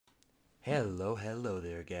Hello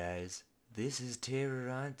there, guys. This is Terror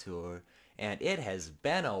on Tour, and it has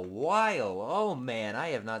been a while. Oh man, I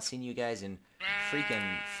have not seen you guys in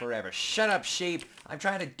freaking forever. Shut up, sheep. I'm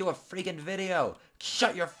trying to do a freaking video.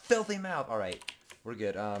 Shut your filthy mouth. All right, we're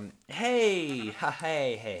good. Hey,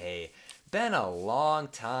 hey. Been a long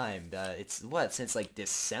time. It's what, since like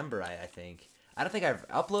December, I think. I don't think I've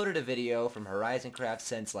uploaded a video from HorizonCraft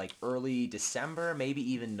since like early December, maybe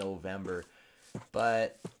even November.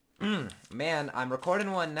 But man, I'm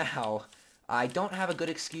recording one now. I don't have a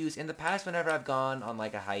good excuse. In the past, whenever I've gone on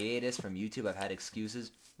like a hiatus from YouTube, I've had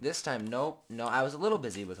excuses. This time, nope. No, I was a little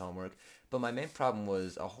busy with homework, but my main problem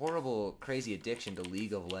was a horrible, crazy addiction to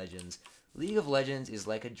League of Legends. League of Legends is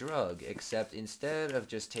like a drug, except instead of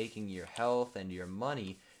just taking your health and your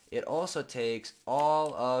money, it also takes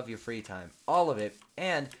all of your free time. All of it.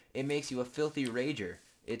 And it makes you a filthy rager.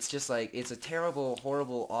 It's just like, it's a terrible,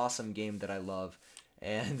 horrible, awesome game that I love.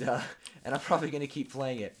 And, and I'm probably going to keep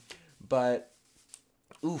playing it. But,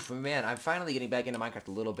 oof, man, I'm finally getting back into Minecraft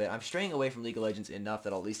a little bit. I'm straying away from League of Legends enough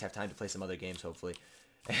that I'll at least have time to play some other games, hopefully.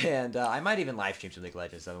 And I might even live stream some League of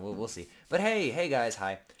Legends, so we'll see. But hey guys,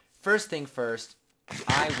 hi. First thing first,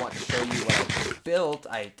 I want to show you what I built.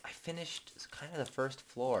 I finished kind of the first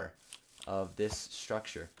floor of this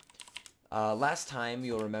structure. Last time,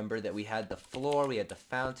 you'll remember that we had the floor, we had the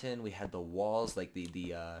fountain, we had the walls, like the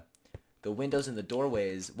windows and the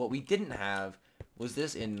doorways. What we didn't have was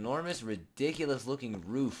this enormous, ridiculous-looking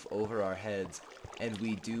roof over our heads, and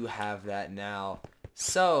we do have that now.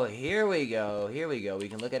 So, here we go. We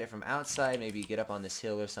can look at it from outside, maybe get up on this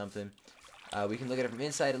hill or something. We can look at it from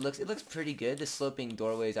inside. It looks pretty good. The sloping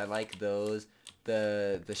doorways, I like those.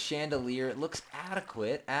 The chandelier, it looks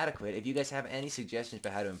adequate. If you guys have any suggestions for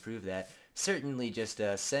how to improve that, certainly just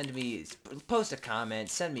post a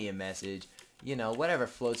comment, send me a message. You know, whatever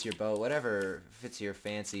floats your boat, whatever fits your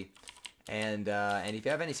fancy. And if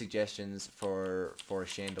you have any suggestions for a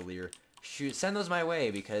chandelier, send those my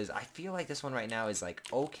way, because I feel like this one right now is like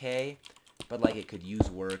okay, but like it could use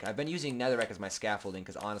work. I've been using netherrack as my scaffolding,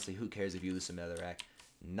 because honestly, who cares if you lose some netherrack?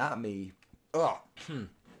 Not me. Ugh.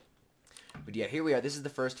 But yeah, here we are. This is the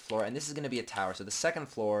first floor, and this is going to be a tower. So the second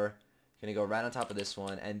floor is going to go right on top of this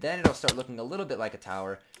one, and then it'll start looking a little bit like a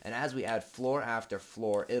tower. And as we add floor after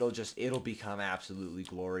floor, it'll become absolutely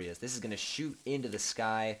glorious. This is going to shoot into the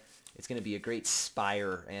sky. It's going to be a great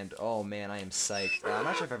spire, and oh man, I am psyched. I'm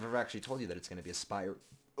not sure if I've ever actually told you that it's going to be a spire.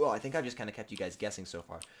 Oh, I think I've just kind of kept you guys guessing so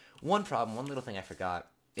far. One little thing I forgot.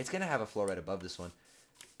 It's going to have a floor right above this one.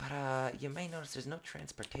 But you may notice there's no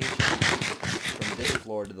transportation from this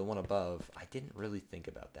floor to the one above. I didn't really think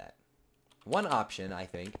about that. One option, I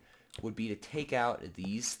think, would be to take out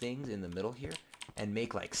these things in the middle here and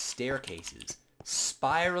make like staircases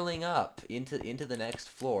spiraling up into the next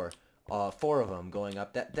floor. 4 of them going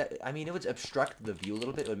up. I mean, it would obstruct the view a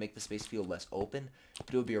little bit. It would make the space feel less open,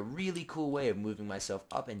 but it would be a really cool way of moving myself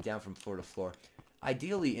up and down from floor to floor.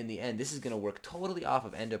 Ideally, in the end, this is going to work totally off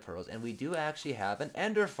of ender pearls, and we do actually have an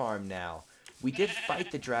ender farm now. We did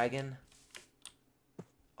fight the dragon.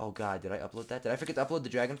 Oh god, did I upload that? Did I forget to upload the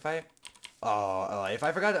dragon fight? Oh, if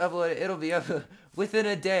I forgot to upload it, it'll be up within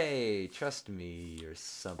a day. Trust me, or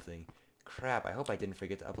something. Crap, I hope I didn't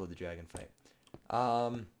forget to upload the dragon fight.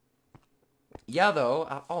 Yeah,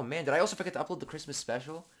 though. Oh, man, did I also forget to upload the Christmas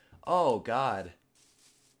special? Oh, god.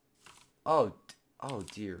 Oh,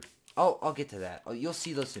 dear. Oh, I'll get to that. Oh, you'll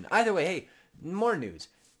see those soon. Either way, hey, more news.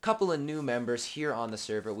 Couple of new members here on the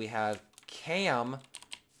server. We have Cam,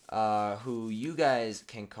 who you guys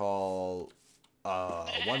can call,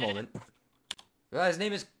 one moment. Well, his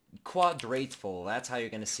name is Quadrateful. That's how you're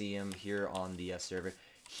going to see him here on the server.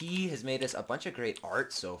 He has made us a bunch of great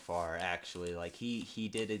art so far, actually. Like, he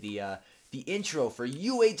did the intro for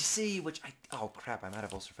UHC, which oh crap, I might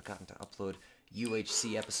have also forgotten to upload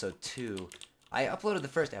UHC episode 2. I uploaded the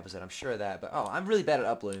first episode, I'm sure of that, but oh, I'm really bad at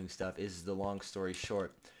uploading stuff, is the long story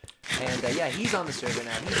short. And yeah, he's on the server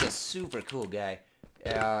now. He's a super cool guy.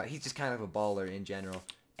 He's just kind of a baller in general.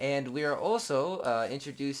 And we are also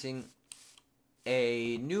introducing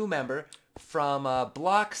a new member from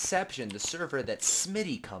Blockception, the server that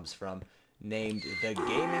Smitty comes from, named the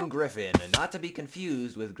Gaming Griffin, and not to be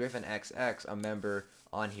confused with Griffin XX, a member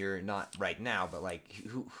on here, not right now, but like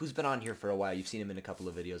who's been on here for a while. You've seen him in a couple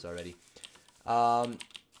of videos already.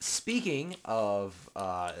 Speaking of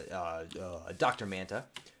Dr. Manta,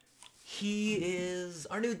 he is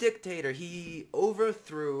our new dictator. He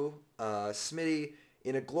overthrew Smitty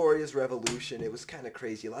in a glorious revolution. It was kind of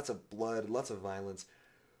crazy. Lots of blood, lots of violence.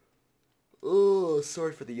 Oh,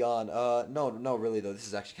 sorry for the yawn. No, really though, this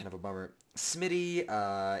is actually kind of a bummer. Smitty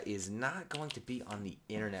is not going to be on the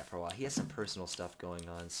internet for a while. He has some personal stuff going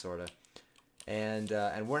on, sorta. and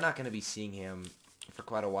we're not going to be seeing him for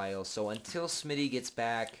quite a while. So until Smitty gets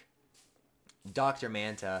back, Dr.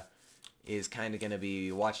 Manta is kind of going to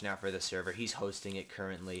be watching out for the server. He's hosting it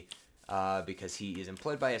currently because he is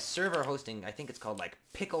employed by a server hosting, I think it's called like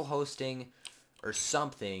Pickle Hosting or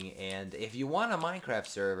something. And if you want a Minecraft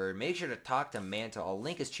server, make sure to talk to Manta. I'll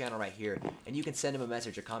link his channel right here, and you can send him a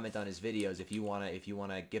message or comment on his videos if you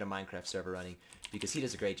wanna get a Minecraft server running, because he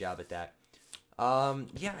does a great job at that.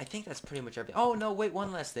 Yeah, I think that's pretty much everything. Oh no, wait,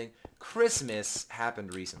 one last thing. Christmas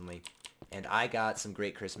happened recently, and I got some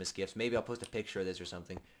great Christmas gifts. Maybe I'll post a picture of this or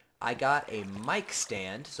something. I got a mic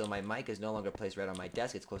stand, so my mic is no longer placed right on my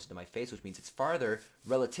desk. It's closer to my face, which means it's farther,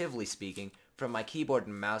 relatively speaking, from my keyboard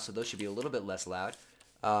and mouse, so those should be a little bit less loud.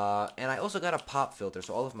 And I also got a pop filter,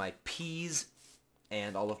 so all of my P's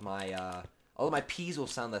and all of my P's will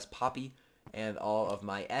sound less poppy, and all of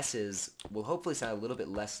my S's will hopefully sound a little bit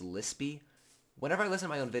less lispy. Whenever I listen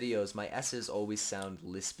to my own videos, my S's always sound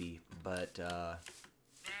lispy, but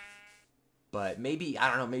maybe, I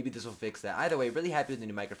don't know, maybe this will fix that. Either way, really happy with the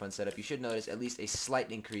new microphone setup. You should notice at least a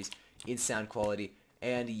slight increase in sound quality.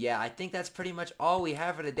 And yeah, I think that's pretty much all we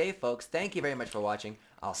have for today, folks. Thank you very much for watching.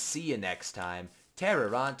 I'll see you next time.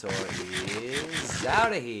 HorizonCraft is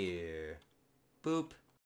out of here. Boop.